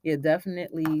 So yeah,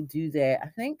 definitely do that. I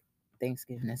think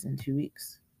Thanksgiving is in 2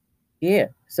 weeks. Yeah.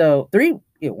 So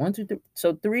 1, 2, 3.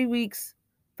 So 3 weeks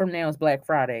from now is Black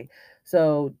Friday.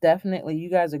 So definitely you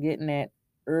guys are getting that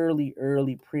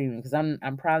early premium, because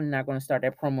I'm probably not going to start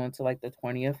that promo until like the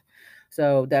 20th.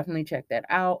 So definitely check that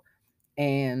out.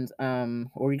 And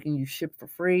or you can use ship for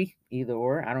free, either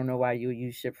or. I don't know why you would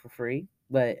use ship for free,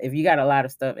 but if you got a lot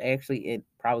of stuff, actually it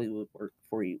probably would work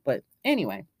for you. But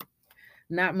anyway,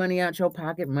 not money out your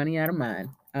pocket, money out of mine.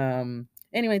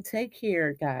 Anyway, take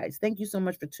care, guys. Thank you so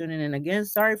much for tuning in again.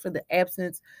 Sorry for the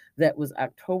absence. That was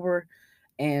October,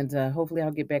 and hopefully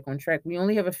I'll get back on track. We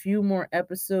only have a few more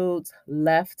episodes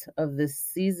left of this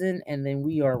season, and then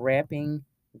we are wrapping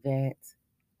that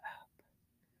up.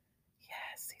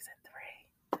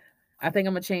 I think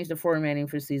I'm gonna change the formatting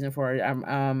for season 4.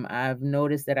 I've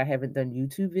noticed that I haven't done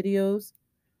YouTube videos,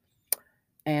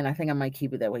 and I think I might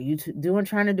keep it that way.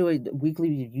 Trying to do a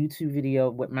weekly YouTube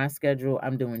video with my schedule.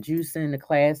 I'm doing juicing, the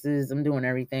classes, I'm doing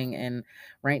everything, and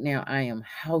right now I am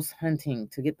house hunting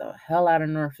to get the hell out of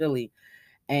North Philly,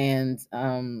 and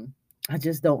I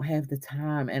just don't have the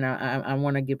time, and I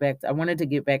want to get back. I wanted to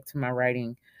get back to my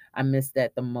writing. I missed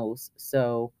that the most,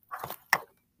 so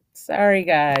sorry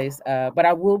guys, but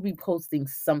I will be posting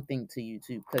something to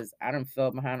YouTube because I don't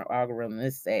fell behind the algorithm.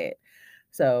 It's sad.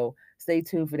 So stay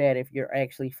tuned for that. If you're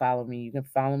actually following me, you can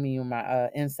follow me on my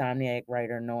Insomniac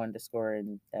Writer, no underscore,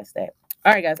 and that's that.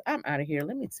 All right, guys, I'm out of here.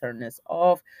 Let me turn this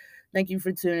off. Thank you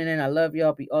for tuning in. I love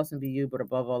y'all. Be awesome, be you, but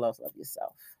above all else, love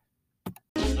yourself.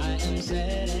 I am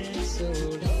sad and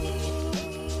so